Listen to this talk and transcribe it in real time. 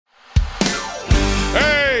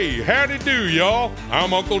howdy do, y'all.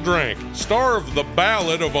 I'm Uncle Drank, star of The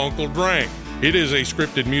Ballad of Uncle Drank. It is a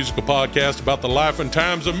scripted musical podcast about the life and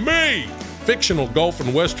times of me, fictional golf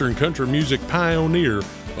and western country music pioneer,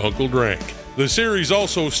 Uncle Drank. The series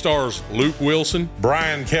also stars Luke Wilson,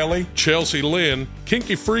 Brian Kelly, Chelsea Lynn,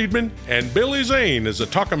 Kinky Friedman, and Billy Zane as a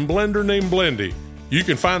talking blender named Blendy. You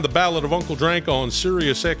can find The Ballad of Uncle Drank on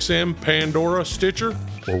SiriusXM, Pandora, Stitcher,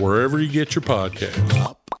 or wherever you get your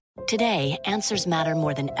podcasts. Today, answers matter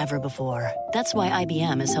more than ever before. That's why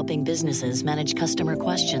IBM is helping businesses manage customer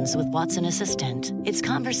questions with Watson Assistant. It's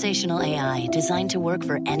conversational AI designed to work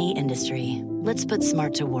for any industry. Let's put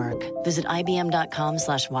smart to work. Visit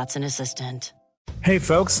IBM.com/Watson Assistant. Hey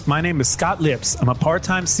folks, my name is Scott Lips. I'm a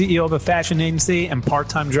part-time CEO of a fashion agency and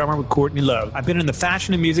part-time drummer with Courtney Love. I've been in the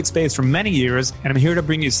fashion and music space for many years, and I'm here to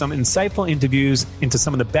bring you some insightful interviews into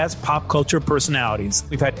some of the best pop culture personalities.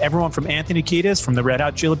 We've had everyone from Anthony Kiedis from the Red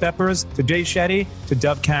Hot Chili Peppers to Jay Shetty to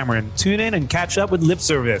Dove Cameron. Tune in and catch up with Lip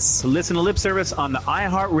Service. So listen to Lip Service on the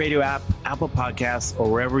iHeartRadio app, Apple Podcasts, or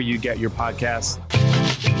wherever you get your podcasts.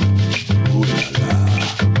 Ooh la la.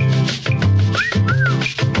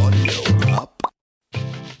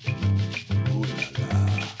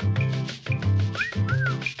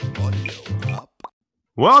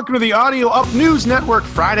 Welcome to the Audio Up News Network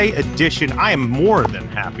Friday edition. I am more than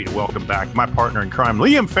happy to welcome back my partner in crime,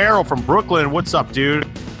 Liam Farrell from Brooklyn. What's up, dude?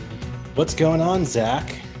 What's going on,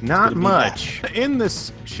 Zach? Not much. In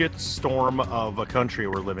this shitstorm of a country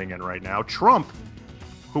we're living in right now, Trump,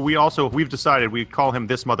 who we've decided we call him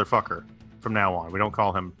this motherfucker from now on. We don't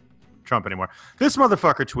call him Trump anymore. This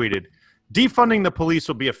motherfucker tweeted, defunding the police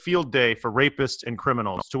will be a field day for rapists and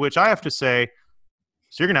criminals, to which I have to say,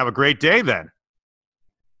 so you're going to have a great day then.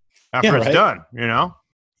 After it's done, you know?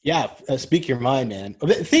 Yeah, speak your mind, man.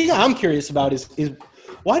 The thing I'm curious about is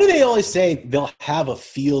why do they always say they'll have a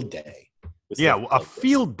field day? Yeah, a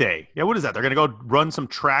field day. Yeah, what is that? They're going to go run some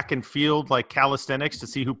track and field like calisthenics to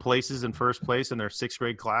see who places in first place in their sixth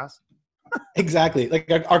grade class? Exactly. Like,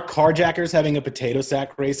 are carjackers having a potato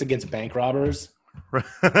sack race against bank robbers?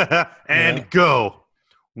 And go.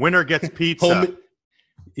 Winner gets pizza.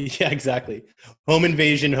 Yeah, exactly. Home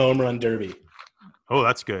invasion, home run derby. Oh,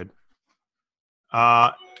 that's good.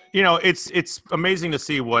 It's amazing to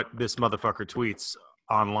see what this motherfucker tweets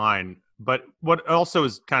online. But what also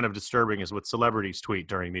is kind of disturbing is what celebrities tweet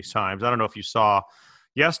during these times. I don't know if you saw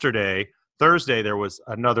Thursday, there was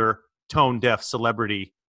another tone-deaf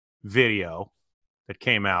celebrity video that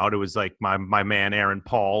came out. It was like my man Aaron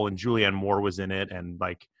Paul and Julianne Moore was in it, and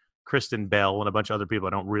like Kristen Bell and a bunch of other people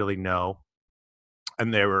I don't really know.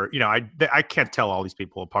 And they were, I can't tell all these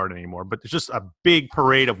people apart anymore, but there's just a big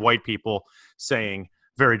parade of white people saying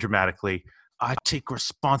very dramatically, I take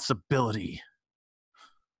responsibility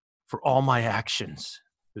for all my actions.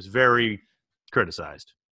 It was very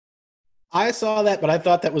criticized. I saw that, but I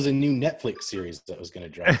thought that was a new Netflix series that was going to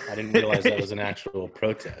drop. I didn't realize that was an actual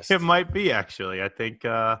protest. It might be, actually. I think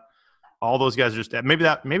all those guys are just,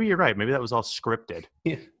 maybe you're right. Maybe that was all scripted.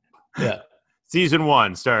 Yeah. Season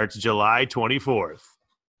 1 starts July 24th.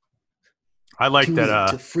 I like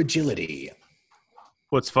that. To fragility.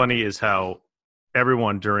 What's funny is how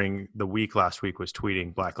everyone during the week last week was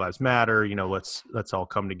tweeting Black Lives Matter. Let's all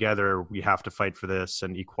come together. We have to fight for this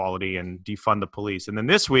and equality and defund the police. And then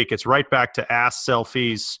this week, it's right back to ass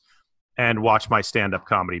selfies and watch my stand-up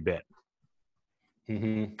comedy bit.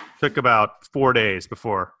 Mm-hmm. Took about 4 days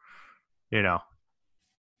before,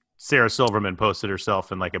 Sarah Silverman posted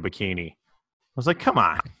herself in like a bikini. I was like, come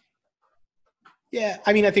on. Yeah,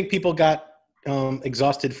 I mean, I think people got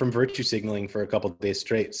exhausted from virtue signaling for a couple of days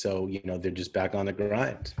straight. So, they're just back on the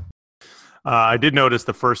grind. I did notice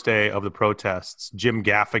the first day of the protests, Jim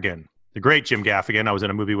Gaffigan, the great Jim Gaffigan. I was in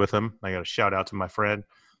a movie with him. I got a shout out to my friend.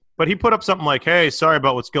 But he put up something like, hey, sorry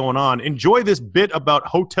about what's going on. Enjoy this bit about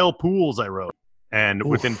hotel pools I wrote. And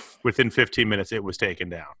within 15 minutes, it was taken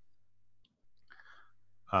down.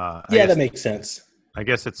 That makes sense. I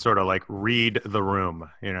guess it's sort of like read the room,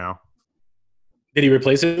 Did he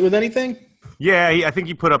replace it with anything? Yeah, I think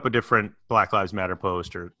he put up a different Black Lives Matter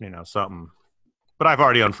post or, something. But I've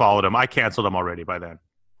already unfollowed him. I canceled him already by then.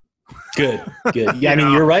 Good. Yeah,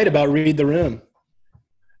 you're right about read the room.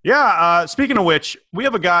 Yeah, speaking of which, we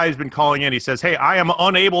have a guy who's been calling in. He says, hey, I am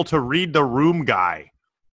unable to read the room guy.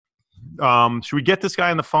 Should we get this guy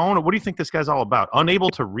on the phone? Or what do you think this guy's all about?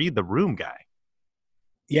 Unable to read the room guy.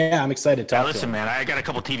 Yeah, I'm excited to talk to him. Listen, man, I got a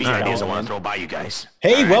couple TV ideas I want to throw by you guys.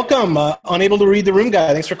 Hey, welcome. Unable to read the room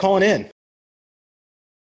guy. Thanks for calling in.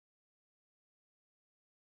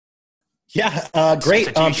 Yeah,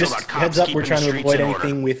 great. Just heads up, we're trying to avoid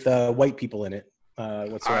anything with white people in it. All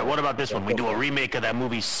right, what about this one? We do a remake of that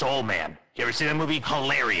movie Soul Man. You ever see that movie?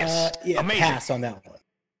 Hilarious. Yeah, amazing. pass on that one.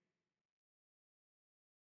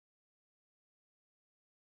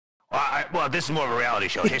 Well, this is more of a reality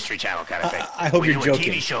show, History Channel kind of thing. I hope you're joking. We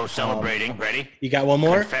do a TV show celebrating. Ready? You got one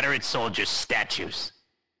more? Confederate soldiers statues.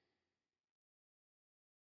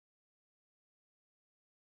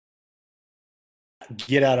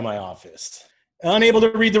 Get out of my office. Unable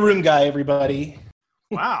to read the room, guy. Everybody.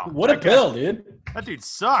 Wow. What a bill, dude. That dude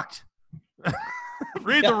sucked.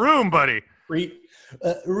 Read the room, buddy. Read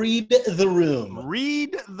the room.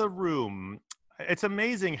 Read the room. It's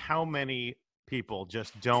amazing how many people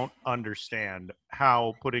just don't understand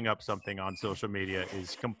how putting up something on social media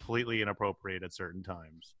is completely inappropriate at certain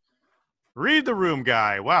times. Read the room,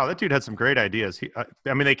 guy. Wow, that dude had some great ideas.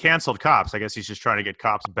 They canceled Cops. I guess he's just trying to get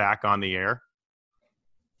Cops back on the air.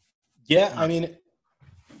 Yeah, I mean,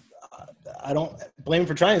 I don't blame him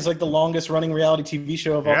for trying. It's like the longest running reality TV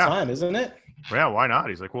show of all time, isn't it? Yeah, why not?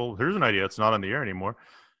 He's like, well, here's an idea. It's not on the air anymore.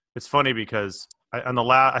 It's funny because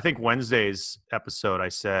I think Wednesday's episode, I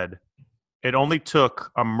said it only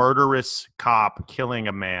took a murderous cop killing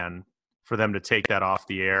a man for them to take that off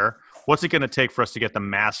the air. What's it going to take for us to get the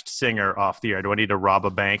Masked Singer off the air? Do I need to rob a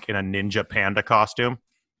bank in a Ninja Panda costume?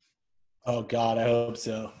 Oh, God, I hope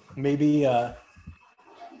so. Maybe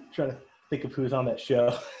try to think of who's on that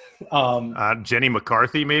show. Jenny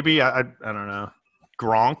McCarthy, maybe? I don't know.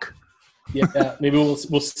 Gronk? Yeah, maybe we'll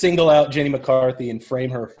single out Jenny McCarthy and frame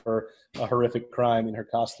her for a horrific crime in her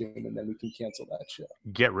costume, and then we can cancel that show.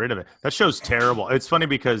 Get rid of it. That show's terrible. It's funny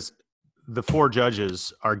because the 4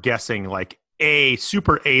 judges are guessing like a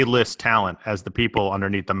super A-list talent as the people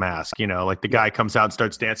underneath the mask. You know, like the guy comes out and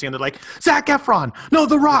starts dancing, and they're like, Zac Efron, no,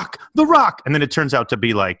 The Rock. And then it turns out to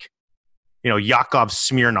be like, Yakov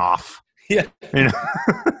Smirnoff. Yeah. You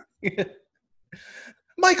know?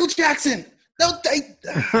 Michael Jackson. No,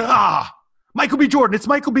 Michael B. Jordan. It's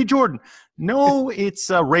Michael B. Jordan. No, it's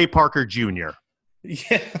Ray Parker Jr.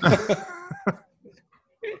 Yeah.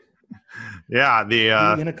 Yeah.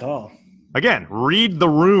 I'm gonna call again. Read the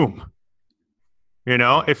room.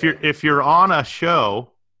 If you're on a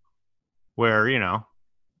show where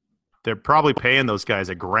they're probably paying those guys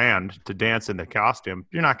 $1,000 to dance in the costume,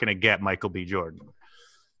 you're not going to get Michael B. Jordan.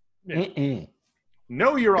 Yeah.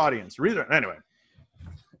 Know your audience. Read it anyway.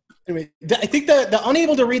 I think the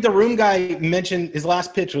unable to read the room guy mentioned his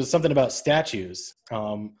last pitch was something about statues.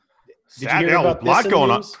 Did you hear about this in the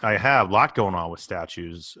news? I have a lot going on with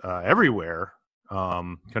statues everywhere.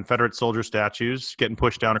 Confederate soldier statues getting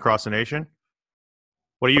pushed down across the nation.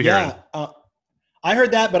 What are you hearing? I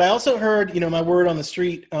heard that, but I also heard, my word on the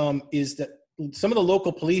street is that some of the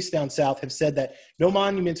local police down south have said that no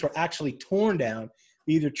monuments were actually torn down,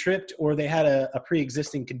 either tripped or they had a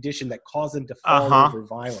pre-existing condition that caused them to fall over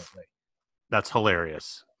violently. That's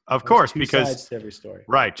hilarious. Of course, because sides to every story.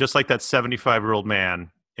 Right, just like that 75-year-old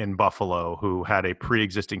man in Buffalo who had a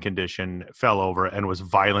pre-existing condition, fell over, and was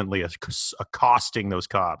violently accosting those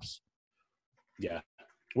cops. Yeah,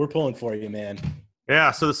 we're pulling for you, man.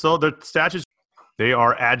 Yeah, so the statues, they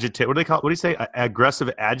are agitated. What do they call it? What do you say?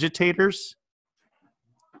 Aggressive agitators?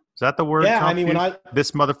 Is that the word? Yeah,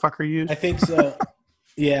 this motherfucker used? I think so.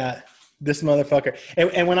 Yeah, this motherfucker.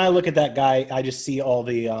 And when I look at that guy, I just see all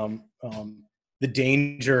the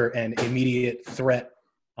danger and immediate threat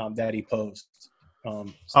that he posed.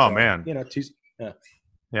 Man.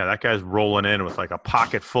 Yeah, that guy's rolling in with like a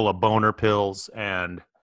pocket full of boner pills and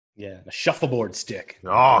a shuffleboard stick.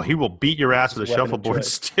 Oh, he will beat your ass with a shuffleboard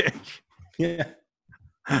stick. Yeah.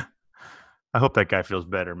 I hope that guy feels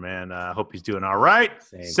better, man. I hope he's doing all right.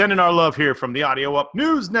 Same. Sending our love here from the Audio Up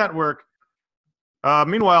News Network.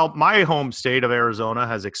 Meanwhile, my home state of Arizona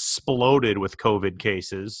has exploded with COVID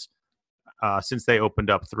cases since they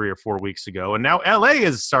opened up 3 or 4 weeks ago. And now LA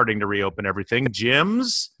is starting to reopen everything.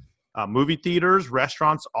 Gyms, movie theaters,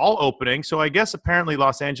 restaurants, all opening. So I guess apparently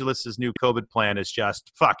Los Angeles' new COVID plan is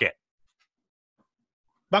just fuck it.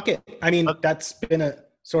 Fuck it. I mean, that's been a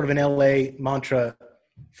sort of an LA mantra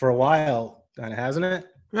for a while, kind of, hasn't it?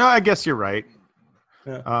 Yeah, I guess you're right.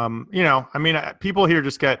 Yeah. People here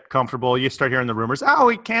just get comfortable. You start hearing the rumors. Oh,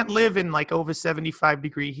 we can't live in like over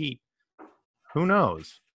 75-degree heat. Who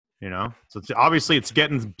knows? So it's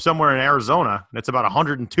getting somewhere in Arizona, and it's about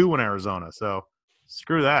 102 in Arizona. So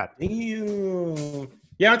screw that.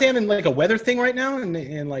 Yeah, aren't they having like a weather thing right now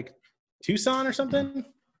in like Tucson or something?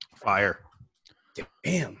 Fire.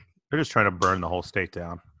 Damn. They're just trying to burn the whole state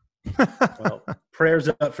down. Well, prayers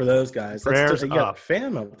up for those guys. Prayers you got up. a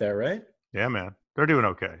fam up there, right? Yeah, man. They're doing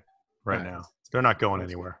okay right now. They're not going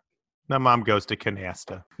anywhere. My mom goes to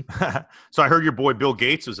Canasta. So I heard your boy Bill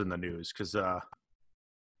Gates was in the news because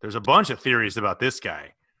There's a bunch of theories about this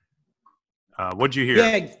guy. What'd you hear?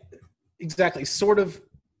 Yeah, exactly. Sort of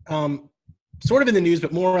in the news,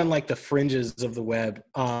 but more on like the fringes of the web.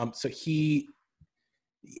 So he,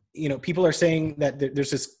 people are saying that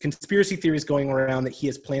there's this conspiracy theories going around that he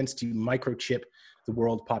has plans to microchip the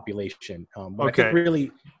world population. But I think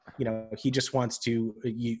really, he just wants to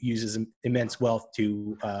use his immense wealth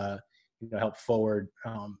to, help forward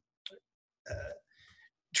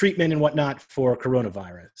treatment and whatnot for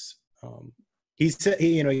coronavirus. He said,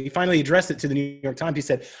 he finally addressed it to the New York Times. He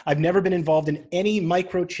said, "I've never been involved in any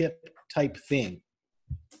microchip type thing."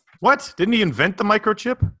 What? Didn't he invent the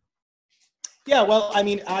microchip? Yeah, well, I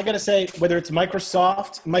mean, I got to say, whether it's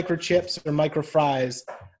Microsoft, microchips, or microfries,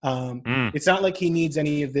 it's not like he needs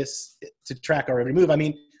any of this to track our every move. I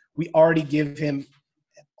mean, we already give him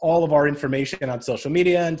all of our information on social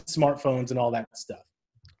media and smartphones and all that stuff.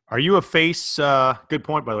 Are you a face, good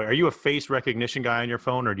point, by the way, are you a face recognition guy on your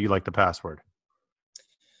phone, or do you like the password?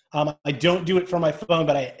 I don't do it for my phone,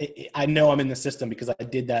 but I know I'm in the system because I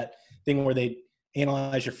did that thing where they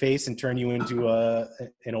analyze your face and turn you into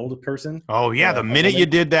an older person. Oh, yeah. The minute you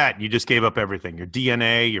did that, you just gave up everything. Your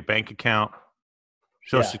DNA, your bank account,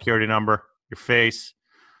 social security number, your face.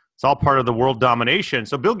 It's all part of the world domination.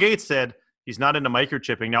 So Bill Gates said he's not into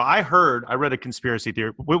microchipping. Now, I read a conspiracy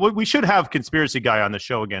theory. We should have conspiracy guy on the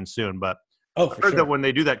show again soon, but I heard that when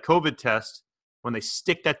they do that COVID test, when they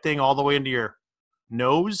stick that thing all the way into your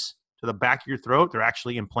nose to the back of your throat, they're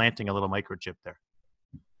actually implanting a little microchip there.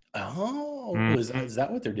 Oh, is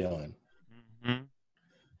that what they're doing? Mm-hmm.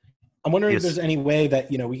 I'm wondering if there's any way that,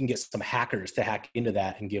 we can get some hackers to hack into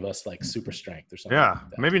that and give us like super strength or something. Yeah, like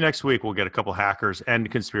that. Maybe next week we'll get a couple hackers and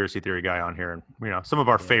conspiracy theory guy on here, and some of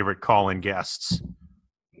our favorite call-in guests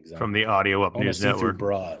from the Audio Up News Network.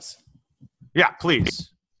 Bras. Yeah,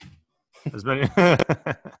 please. As many.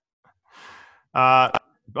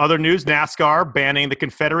 Other news: NASCAR banning the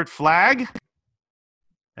Confederate flag.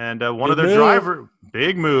 And one of their drivers,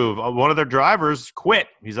 big move. One of their drivers quit.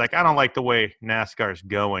 He's like, "I don't like the way NASCAR's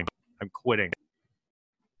going. I'm quitting."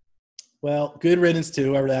 Well, good riddance to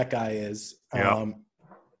whoever that guy is.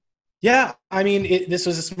 Yeah. I mean, this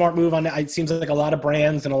was a smart move. It seems like a lot of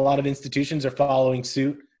brands and a lot of institutions are following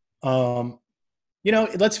suit.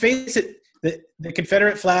 Let's face it. The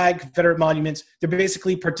Confederate flag, Confederate monuments, they're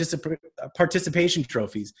basically participation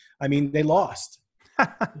trophies. I mean, they lost.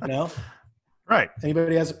 Right.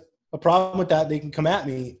 Anybody has a problem with that, they can come at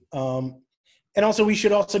me. And also, we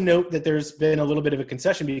should also note that there's been a little bit of a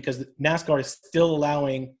concession because NASCAR is still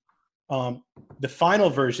allowing the final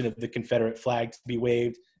version of the Confederate flag to be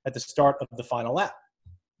waved at the start of the final lap.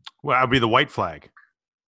 Well, that would be the white flag.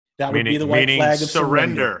 That would be the white flag of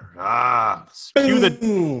surrender.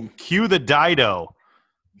 Cue the Dido.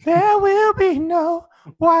 There will be no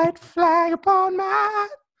white flag upon my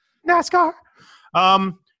NASCAR.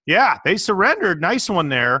 Yeah, they surrendered. Nice one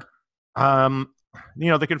there.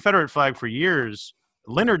 The Confederate flag for years,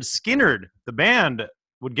 Lynyrd Skynyrd, the band,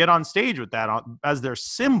 would get on stage with that as their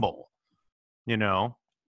symbol,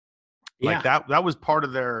 Like that was part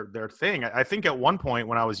of their thing. I think at one point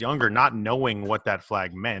when I was younger, not knowing what that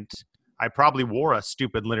flag meant, I probably wore a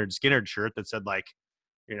stupid Lynyrd Skynyrd shirt that said like,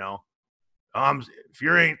 if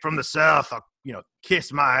you ain't from the South, I'll,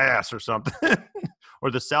 kiss my ass or something. Or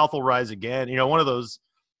the South will rise again. One of those.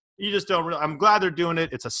 You just don't really – I'm glad they're doing it.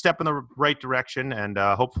 It's a step in the right direction, and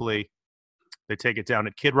hopefully they take it down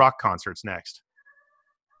at Kid Rock concerts next.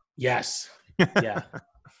 Yes. Yeah.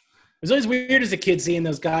 It was always weird as a kid seeing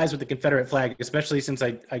those guys with the Confederate flag, especially since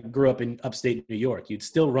I grew up in upstate New York. You'd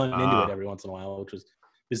still run into it every once in a while, which was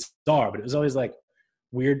bizarre. But it was always like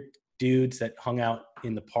weird dudes that hung out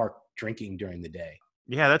in the park drinking during the day.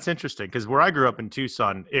 Yeah, that's interesting because where I grew up in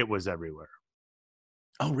Tucson, it was everywhere.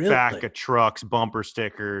 Oh, really? Back of trucks, bumper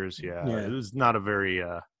stickers. Yeah. It was not a very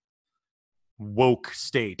woke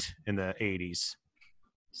state in the 80s.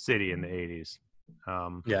 City in the 80s.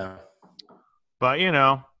 Yeah. But,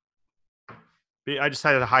 I just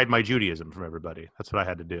had to hide my Judaism from everybody. That's what I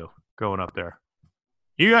had to do growing up there.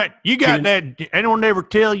 You got that. Anyone ever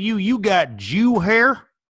tell you got Jew hair?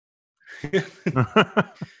 Did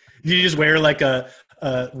you just wear like a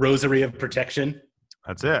rosary of protection?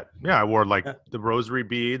 That's it. Yeah, I wore like the rosary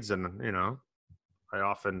beads, and I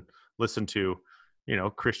often listened to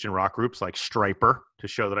Christian rock groups like Stryper to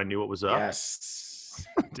show that I knew what was up. Yes.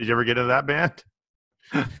 Did you ever get into that band?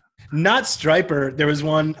 Not Stryper. There was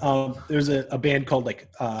one. There's a band called like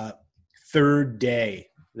Third Day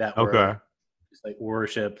that were just like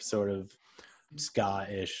worship, sort of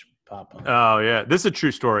ska-ish pop punk. Oh yeah, this is a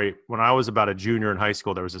true story. When I was about a junior in high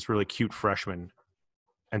school, there was this really cute freshman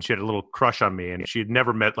and she had a little crush on me, and she had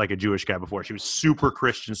never met like a Jewish guy before. She was super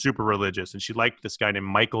Christian, super religious, and she liked this guy named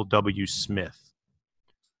Michael W. Smith,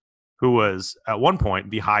 who was at one point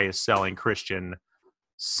the highest selling Christian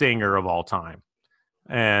singer of all time.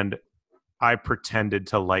 And I pretended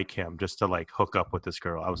to like him just to like hook up with this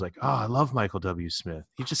girl. I was like, oh, I love Michael W. Smith.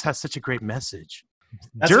 He just has such a great message.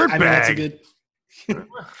 Dirtbag. That's a good.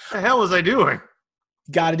 What the hell was I doing?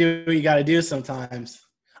 Got to do what you got to do sometimes.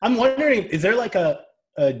 I'm wondering, is there like a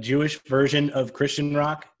Jewish version of Christian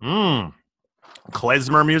rock?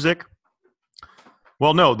 Klezmer music?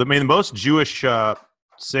 Well, no. I mean, the most Jewish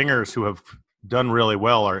singers who have done really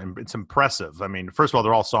well it's impressive. I mean, first of all,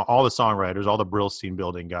 they're all the songwriters, all the Brillstein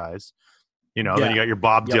Building guys. You know, then you got your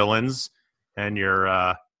Bob Dylans and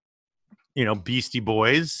your, Beastie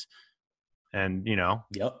Boys. And,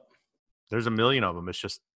 there's a million of them. It's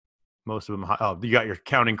just most of them. Oh, you got your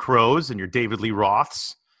Counting Crows and your David Lee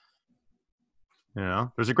Roths.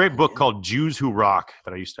 There's a great book called Jews Who Rock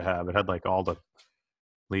that I used to have. It had like all the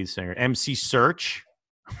lead singer. MC Search.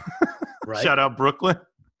 Right. Shout out Brooklyn.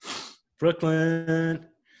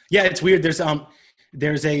 Yeah, it's weird. There's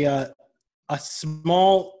a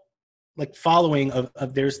small like following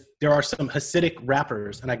of there are some Hasidic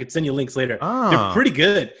rappers, and I could send you links later. They're pretty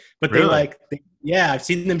good, but really? I've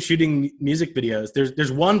seen them shooting music videos.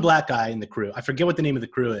 There's one black guy in the crew. I forget what the name of the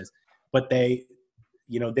crew is, but they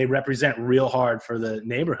represent real hard for the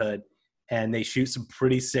neighborhood, and they shoot some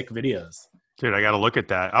pretty sick videos. Dude, I got to look at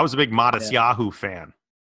that. I was a big Modest Yahoo fan.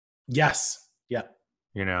 Yes. Yeah.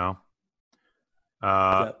 He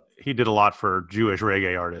did a lot for Jewish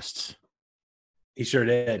reggae artists. He sure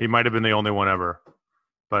did. He might have been the only one ever.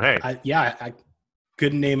 But hey. I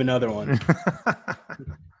couldn't name another one.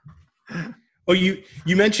 Oh, you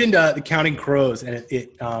mentioned the Counting Crows, and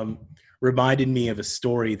it reminded me of a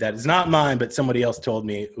story that is not mine, but somebody else told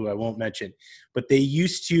me, who I won't mention. But they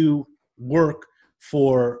used to work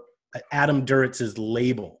for Adam Duritz's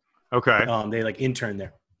label. Okay. They like interned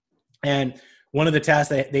there. And one of the tasks,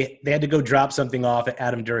 they had to go drop something off at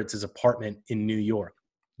Adam Duritz's apartment in New York.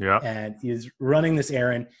 Yeah. And he's running this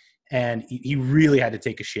errand, and he really had to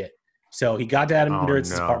take a shit. So he got to Adam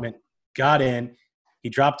Duritz's apartment, got in, he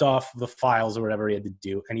dropped off the files or whatever he had to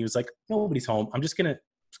do, and he was like, nobody's home. I'm just gonna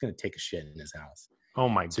take a shit in his house. Oh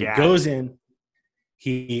my So God. he goes in,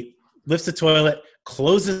 he lifts the toilet,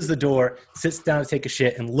 closes the door, sits down to take a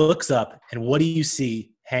shit, and looks up, and what do you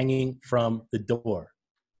see hanging from the door?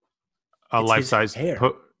 A life-size hair.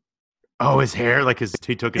 His hair? Like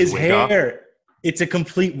he took his wig hair. off? It's a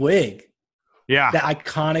complete wig. Yeah. The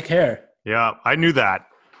iconic hair. Yeah, I knew that.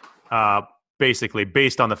 Basically,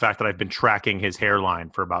 based on the fact that I've been tracking his hairline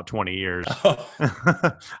for about 20 years. Oh.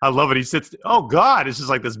 I love it. He sits. Oh God, it's just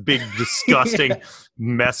like this big, disgusting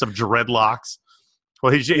mess of dreadlocks.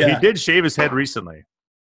 Well, he did shave his head recently.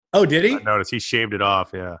 Oh, did he? I noticed he shaved it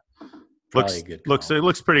off. Yeah, It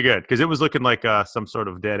looks pretty good because it was looking like some sort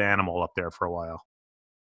of dead animal up there for a while.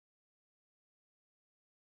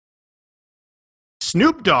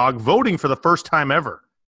 Snoop Dogg voting for the first time ever,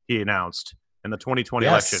 he announced in the 2020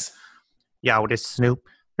 election. Yeah, with this Snoop.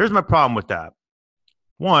 Here's my problem with that.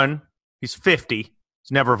 One, he's 50. He's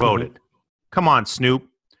never voted. Come on, Snoop.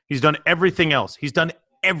 He's done everything else. He's done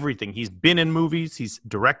everything. He's been in movies. He's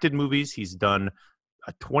directed movies. He's done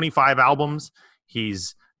 25 albums.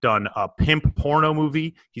 He's done a pimp porno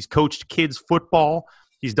movie. He's coached kids football.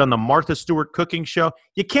 He's done the Martha Stewart cooking show.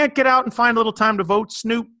 You can't get out and find a little time to vote,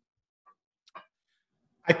 Snoop.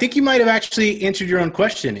 I think you might have actually answered your own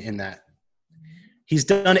question in that. He's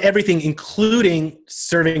done everything, including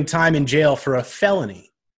serving time in jail for a felony.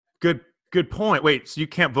 Good point. Wait, so you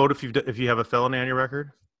can't vote if you have a felony on your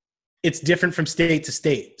record? It's different from state to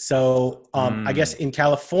state. So I guess in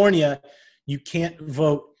California, you can't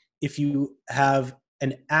vote if you have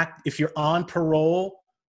if you're on parole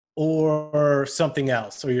or something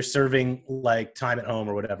else, or you're serving like time at home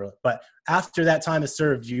or whatever. But after that time is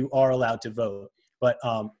served, you are allowed to vote. But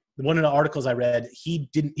one of the articles I read, he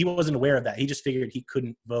wasn't aware of that. He just figured he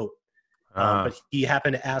couldn't vote. But he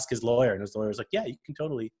happened to ask his lawyer, and his lawyer was like, yeah, you can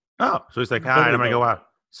totally. Oh, so he's like, all right, I'm going to go out.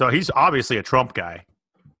 So he's obviously a Trump guy.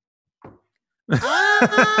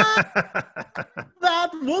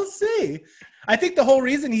 We'll see. I think the whole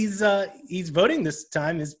reason he's voting this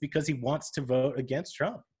time is because he wants to vote against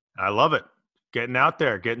Trump. I love it. Getting out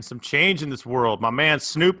there, getting some change in this world. My man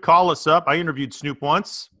Snoop, call us up. I interviewed Snoop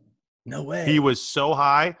once. No way. He was so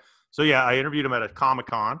high. So, yeah, I interviewed him at a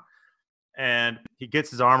Comic-Con, and he gets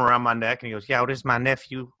his arm around my neck, and he goes, yeah, this is my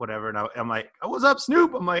nephew, whatever. And I'm like, oh, what's up,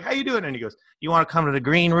 Snoop? I'm like, how you doing? And he goes, you want to come to the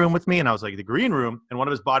green room with me? And I was like, the green room? And one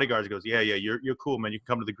of his bodyguards goes, yeah, you're cool, man. You can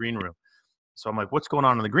come to the green room. So I'm like, what's going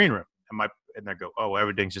on in the green room? and they go, oh,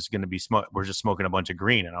 everything's just going to be smoke. We're just smoking a bunch of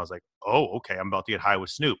green. And I was like, oh, okay, I'm about to get high with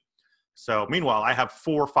Snoop. So meanwhile, I have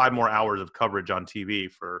 4 or 5 more hours of coverage on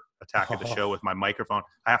TV for Attack of the Show with my microphone.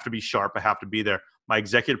 I have to be sharp. I have to be there. My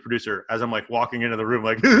executive producer, as I'm like walking into the room,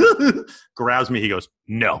 like grabs me. He goes,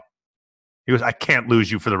 no. He goes, I can't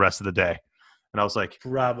lose you for the rest of the day. And I was like,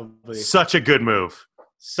 probably such a good move.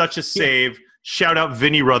 Such a save. Yeah. Shout out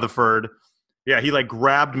Vinny Rutherford. Yeah, he like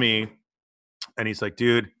grabbed me and he's like,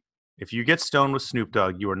 dude, if you get stoned with Snoop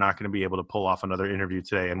Dogg, you are not going to be able to pull off another interview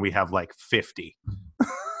today. And we have like 50.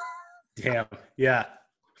 Damn. Yeah.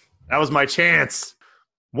 That was my chance.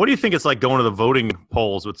 What do you think it's like going to the voting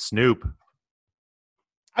polls with Snoop?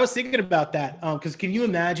 I was thinking about that. Because can you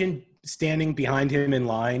imagine standing behind him in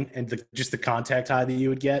line and just the contact high that you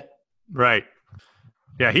would get? Right.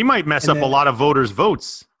 Yeah, he might mess up a lot of voters'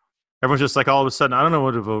 votes. Everyone's just like, all of a sudden, I don't know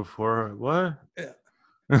what to vote for. What?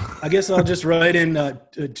 I guess I'll just write in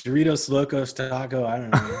Doritos Locos Taco. I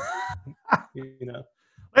don't know.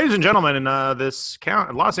 Ladies and gentlemen, in this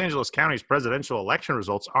Los Angeles County's presidential election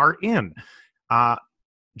results are in.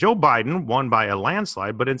 Joe Biden won by a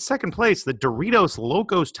landslide, but in second place, the Doritos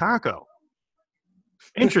Locos Taco.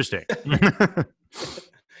 Interesting.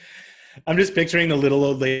 I'm just picturing the little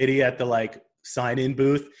old lady at the sign-in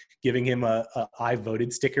booth giving him a I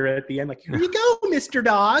voted sticker at the end. Like, here you go, Mr.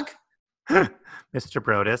 Dog. Mr.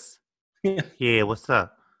 Brodus. Yeah, what's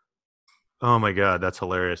up? Oh my God, that's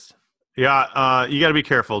hilarious. Yeah, you got to be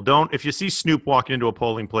careful. If you see Snoop walking into a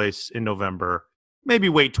polling place in November, maybe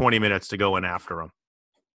wait 20 minutes to go in after him.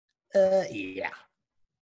 Yeah.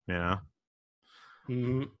 Yeah.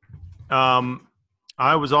 Mm-hmm.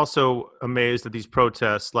 I was also amazed at these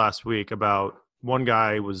protests last week about one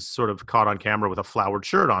guy was sort of caught on camera with a flowered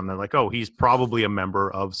shirt on. They're like, oh, he's probably a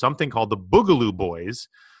member of something called the Boogaloo Boys,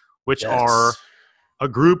 which are a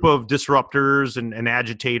group of disruptors and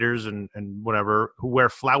agitators and whatever who wear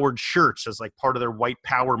flowered shirts as like part of their white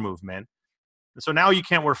power movement. And so now you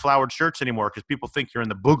can't wear flowered shirts anymore because people think you're in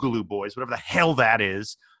the Boogaloo Boys, whatever the hell that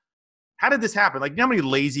is. How did this happen? Like, you know how many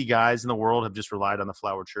lazy guys in the world have just relied on the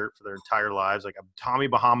flowered shirt for their entire lives? Like a Tommy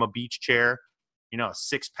Bahama beach chair, a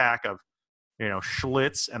 6-pack of,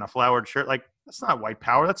 Schlitz and a flowered shirt. Like, that's not white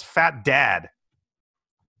power. That's fat dad.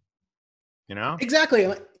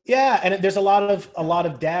 Exactly. Yeah, and there's a lot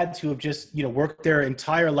of dads who have just worked their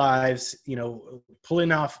entire lives,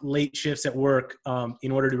 pulling off late shifts at work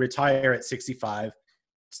in order to retire at 65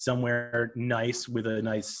 somewhere nice with a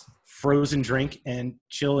nice frozen drink and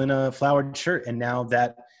chill in a flowered shirt. And now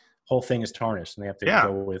that whole thing is tarnished, and they have to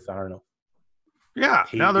go with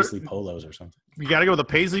Paisley polos or something. You got to go with a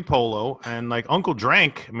Paisley polo and like Uncle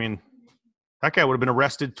Drank. I mean, that guy would have been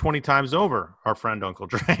arrested 20 times over. Our friend Uncle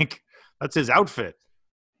Drank. That's his outfit.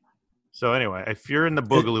 So anyway, if you're in the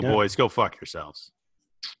Boogaloo Boys, go fuck yourselves.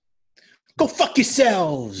 Go fuck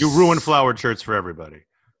yourselves. You ruined flowered shirts for everybody.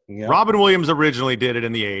 Yep. Robin Williams originally did it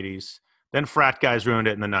in the 80s. Then frat guys ruined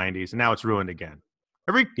it in the 90s. And now it's ruined again.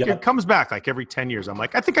 It comes back like every 10 years. I'm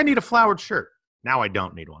like, I think I need a flowered shirt. Now I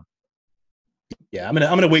don't need one. Yeah, I'm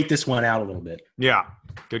gonna wait this one out a little bit. Yeah,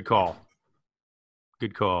 good call.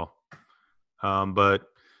 But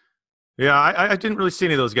yeah, I didn't really see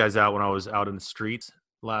any of those guys out when I was out in the streets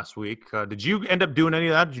last week. Did you end up doing any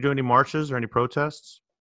of that? Did you do any marches or any protests?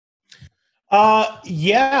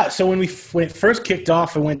 Yeah. So when it first kicked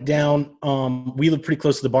off, I went down. We live pretty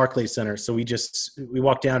close to the Barclays Center, so we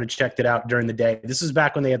walked down and checked it out during the day. This is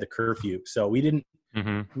back when they had the curfew, so we didn't.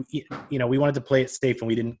 Mm-hmm. We wanted to play it safe, and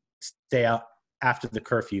we didn't stay out after the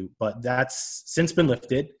curfew. But that's since been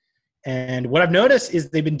lifted, and what I've noticed is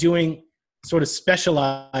they've been doing sort of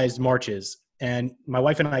specialized marches. And my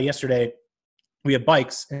wife and I yesterday, we have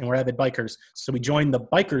bikes and we're avid bikers. So we joined the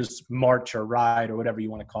bikers march or ride or whatever you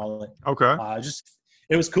want to call it. Okay.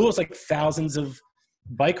 It was cool. It's like thousands of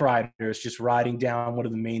bike riders just riding down one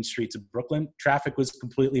of the main streets of Brooklyn. Traffic was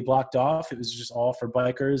completely blocked off. It was just all for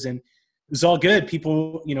bikers, and it was all good.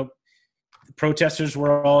 People, the protesters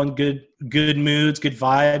were all in good moods, good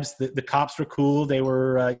vibes. The cops were cool. They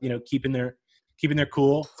were, keeping their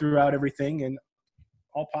cool throughout everything, and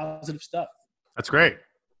all positive stuff. That's great.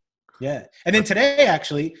 Yeah. And then today,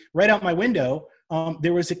 actually, right out my window,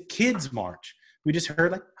 there was a kids march. We just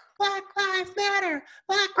heard like Black Lives Matter,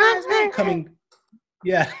 Black Lives Matter coming.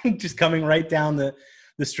 Yeah. Just coming right down the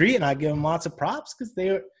street. And I give them lots of props because they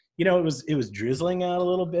were, it was drizzling out a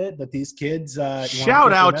little bit, but these kids,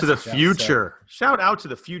 shout out to the future. Shout out to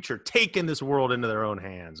the future, taking this world into their own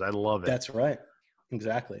hands. I love it. That's right.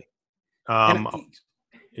 Exactly.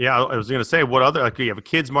 Yeah, I was going to say, what other? Like, you have a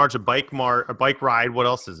kids march, a bike ride. What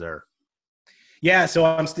else is there? Yeah,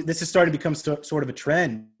 so this is starting to become sort of a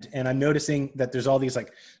trend, and I'm noticing that there's all these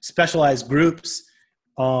like specialized groups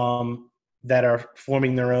that are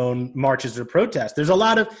forming their own marches or protests. There's a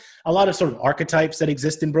lot of sort of archetypes that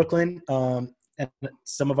exist in Brooklyn, and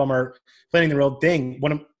some of them are planning their own thing.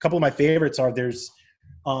 A couple of my favorites are there's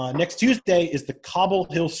next Tuesday is the Cobble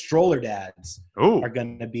Hill Stroller Dads are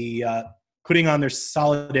going to be putting on their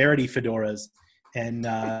solidarity fedoras and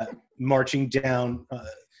marching down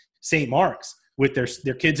St. Mark's with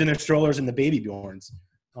their kids in their strollers and the baby Bjorns.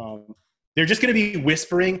 They're just going to be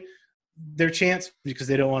whispering their chants because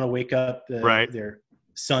they don't want to wake up their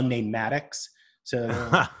son named Maddox. So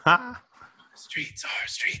streets are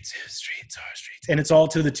streets, streets are streets. And it's all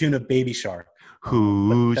to the tune of Baby Shark.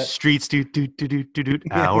 Whose streets do do do do do do?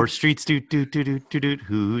 Our streets do do do do do do.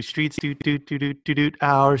 Whose streets do do do do do do?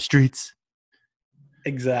 Our streets.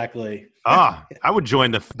 Exactly. I would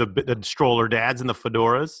join the stroller dads and the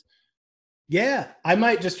fedoras. Yeah, I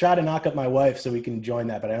might just try to knock up my wife so we can join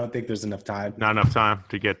that, but I don't think there's enough time. Not enough time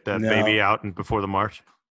to get that baby out and before the march.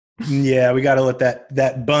 Yeah, we got to let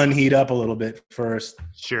that bun heat up a little bit first.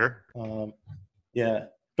 Sure. Yeah,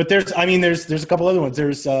 but there's a couple other ones.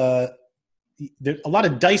 There's a lot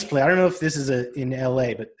of dice play. I don't know if this is in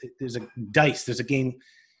LA, but there's a game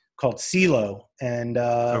called CeeLo, and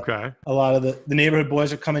a lot of the neighborhood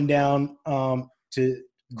boys are coming down to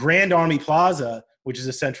Grand Army Plaza, which is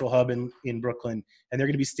a central hub in Brooklyn, and they're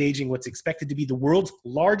going to be staging what's expected to be the world's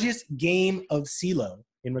largest game of CeeLo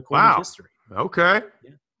in recorded history. Okay.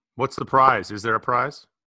 Yeah. What's the prize? Is there a prize?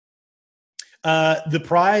 The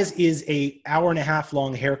prize is a 1.5 hour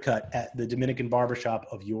long haircut at the Dominican barbershop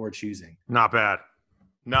of your choosing. Not bad.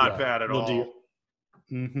 Not bad at all.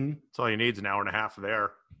 Mm-hmm. That's all you need is an 1.5 hours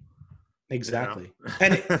there. Exactly. You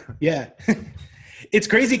know? And it's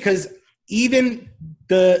crazy because even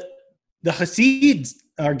the Hasids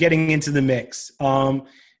are getting into the mix.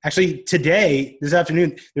 Actually, this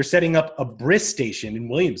afternoon, they're setting up a bris station in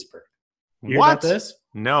Williamsburg. You hear about this?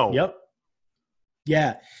 No. Yep.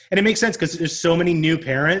 Yeah. And it makes sense because there's so many new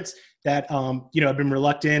parents that, have been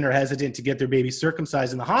reluctant or hesitant to get their baby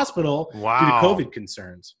circumcised in the hospital due to COVID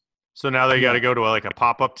concerns. So now they got to go to a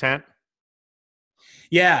pop-up tent?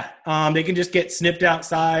 Yeah. They can just get snipped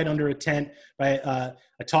outside under a tent by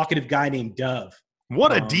a talkative guy named Dove.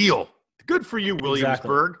 What a deal. Good for you,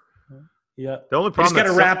 Williamsburg. Exactly. Yeah. The only problem just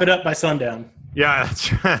got to wrap it up by sundown. Yeah.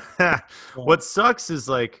 That's what sucks is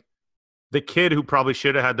the kid who probably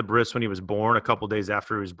should have had the bris when he was born, a couple days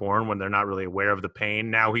after he was born, when they're not really aware of the pain.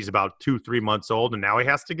 Now he's about 2-3 months old, and now he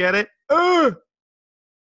has to get it.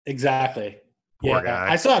 Exactly. Poor guy.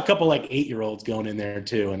 I saw a couple 8-year-olds going in there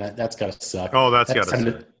too, and that's got to suck. Oh, that's got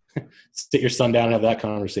to suck. Sit your son down and have that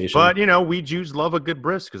conversation. But, we Jews love a good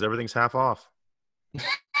bris because everything's half off.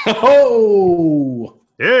 Oh!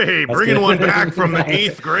 Hey, bringing one back from the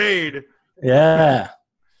 8th grade. Yeah.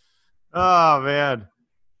 Oh, man.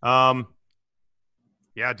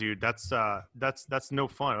 Yeah, dude, that's no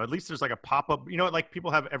fun. At least there's a pop-up.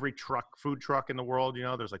 People have every food truck in the world.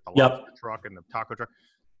 There's the lobster truck and the taco truck.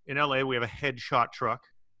 In LA, we have a headshot truck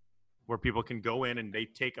where people can go in and they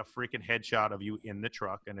take a freaking headshot of you in the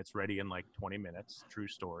truck, and it's ready in 20 minutes. True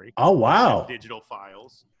story. Oh, wow. Digital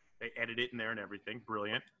files. They edit it in there and everything.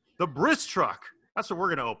 Brilliant. The Bris truck. That's what we're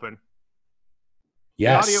going to open.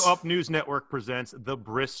 Yes. The Audio Up News Network presents the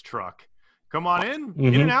Bris truck. Come on in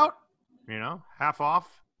and out. Half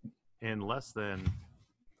off in less than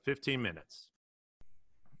 15 minutes.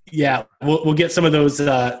 Yeah, we'll get some of those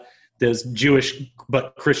Jewish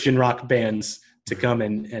but Christian rock bands to come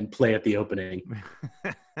and play at the opening.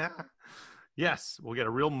 Yes, we'll get a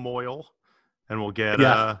real moil, and we'll get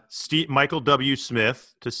Michael W.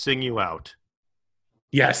 Smith to sing you out.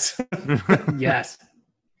 Yes. Yes.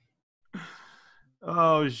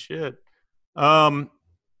 Oh, shit.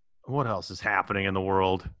 What else is happening in the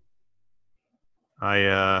world?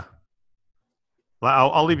 I'll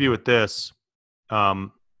leave you with this.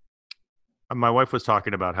 My wife was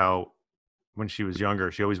talking about how when she was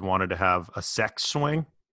younger, she always wanted to have a sex swing.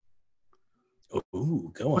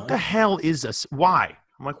 Ooh, go on. What the hell is this? Why?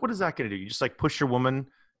 I'm like, what is that going to do? You just push your woman,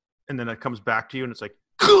 and then it comes back to you, and it's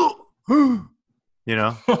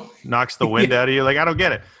knocks the wind out of you. I don't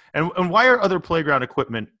get it. And why are other playground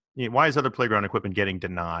equipment? Why is other playground equipment getting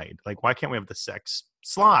denied? Why can't we have the sex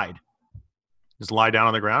slide? Just lie down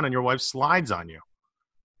on the ground and your wife slides on you.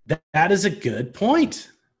 That is a good point.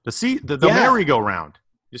 The merry-go-round.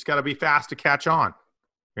 You just got to be fast to catch on,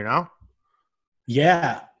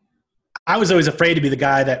 Yeah. I was always afraid to be the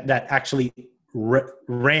guy that actually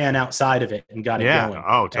ran outside of it and got it going.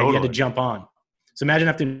 Oh, totally. And you had to jump on. So imagine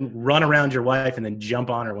having to run around your wife and then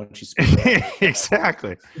jump on her when she's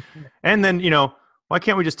exactly. And then, why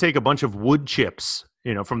can't we just take a bunch of wood chips,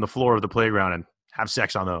 from the floor of the playground and have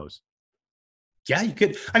sex on those? Yeah, you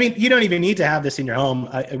could. I mean, you don't even need to have this in your home.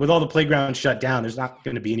 With all the playgrounds shut down, there's not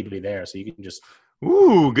going to be anybody there, so you can just.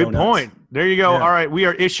 Ooh, good point. There you go. Yeah. All right, we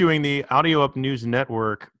are issuing the Audio Up News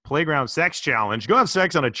Network Playground Sex Challenge. Go have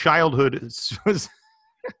sex on a childhood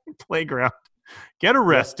playground. Get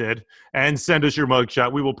arrested and send us your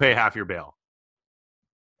mugshot. We will pay half your bail.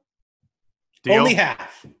 Deal? Only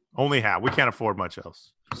half. Only half. We can't afford much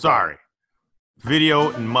else. Sorry.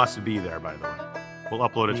 Video must be there, by the way. We'll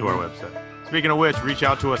upload it to our website. Speaking of which, reach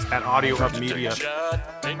out to us at Audio Up Media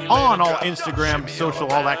on all Instagram, social,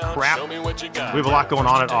 all that crap. We have a lot going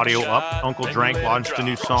on at Audio Up. Uncle Drank launched a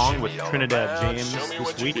new song with Trinidad James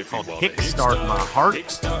this week called Kickstart My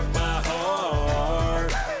Heart.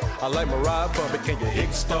 I like Mariah, but can you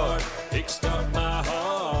kickstart my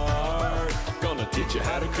heart? Gonna teach you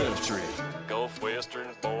how to country. Gulf Western,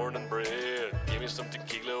 born and bred. Give me some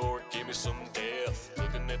tequila or give me some death.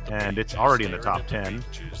 And it's already in the top 10.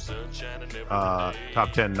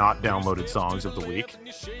 Top 10 not downloaded songs of the week.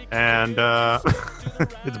 And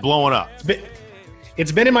it's blowing up.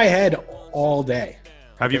 It's been in my head all day.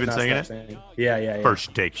 Have you been singing it? Yeah. First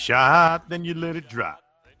you take a shot, then you let it drop.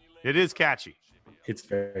 It is catchy. It's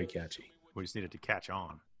very catchy. We just need it to catch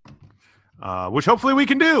on. Which hopefully we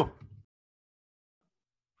can do.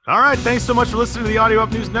 All right, thanks so much for listening to the Audio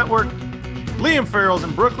Up News Network. Liam Farrell's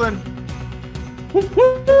in Brooklyn.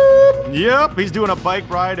 Yep, he's doing a bike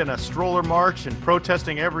ride and a stroller march and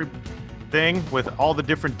protesting everything with all the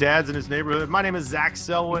different dads in his neighborhood. My name is Zach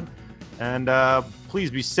Selwyn, and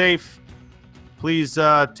please be safe. Please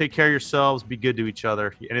take care of yourselves. Be good to each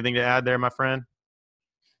other. Anything to add there, my friend?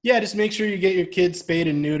 Yeah, just make sure you get your kids spayed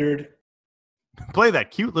and neutered. Play that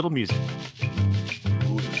cute little music.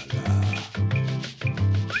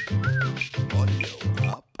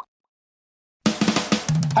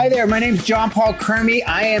 Hi there, my name's John Paul Kermy.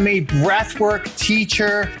 I am a breathwork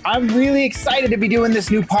teacher. I'm really excited to be doing this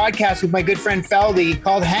new podcast with my good friend Feldy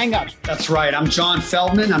called Hang Ups. That's right. I'm John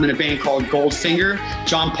Feldman. I'm in a band called Goldfinger.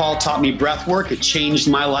 John Paul taught me breathwork. It changed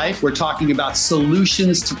my life. We're talking about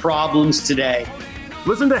solutions to problems today.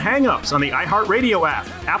 Listen to Hang Ups on the iHeartRadio app,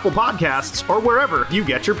 Apple Podcasts, or wherever you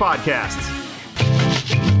get your podcasts.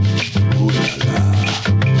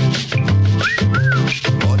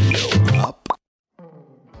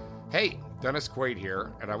 Hey, Dennis Quaid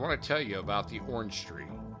here, and I want to tell you about the Orange Tree.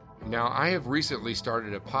 Now, I have recently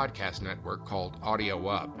started a podcast network called Audio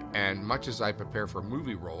Up, and much as I prepare for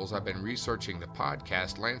movie roles, I've been researching the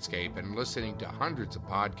podcast landscape and listening to hundreds of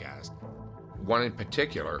podcasts. One in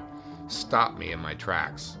particular stopped me in my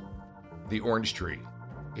tracks. The Orange Tree.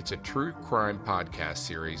 It's a true crime podcast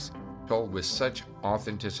series told with such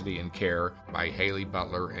authenticity and care by Haley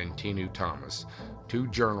Butler and Tinu Thomas, two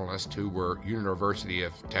journalists who were University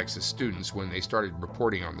of Texas students when they started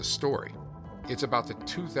reporting on the story. It's about the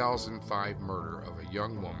 2005 murder of a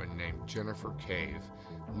young woman named Jennifer Cave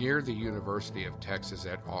near the University of Texas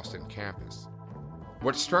at Austin campus.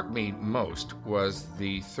 What struck me most was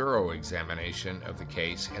the thorough examination of the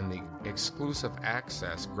case and the exclusive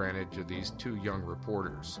access granted to these two young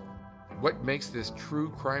reporters. What makes this true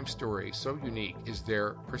crime story so unique is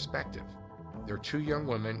their perspective. They're two young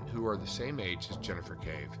women who are the same age as Jennifer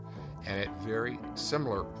Cave and at very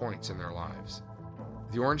similar points in their lives.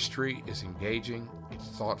 The Orange Tree is engaging, it's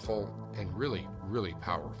thoughtful, and really, really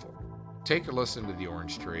powerful. Take a listen to The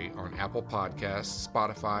Orange Tree on Apple Podcasts,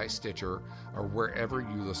 Spotify, Stitcher, or wherever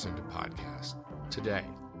you listen to podcasts today.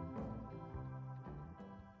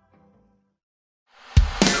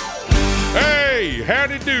 Hey,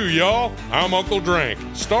 howdy do, y'all. I'm Uncle Drank,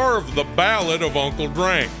 star of The Ballad of Uncle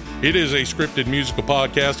Drank. It is a scripted musical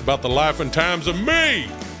podcast about the life and times of me,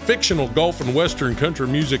 fictional Gulf and Western country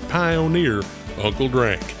music pioneer, Uncle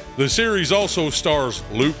Drank. The series also stars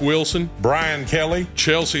Luke Wilson, Brian Kelly,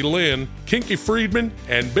 Chelsea Lynn, Kinky Friedman,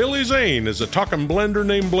 and Billy Zane as a talking blender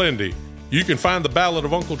named Blendy. You can find The Ballad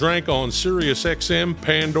of Uncle Drank on SiriusXM,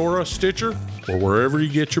 Pandora, Stitcher, or wherever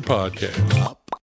you get your podcasts.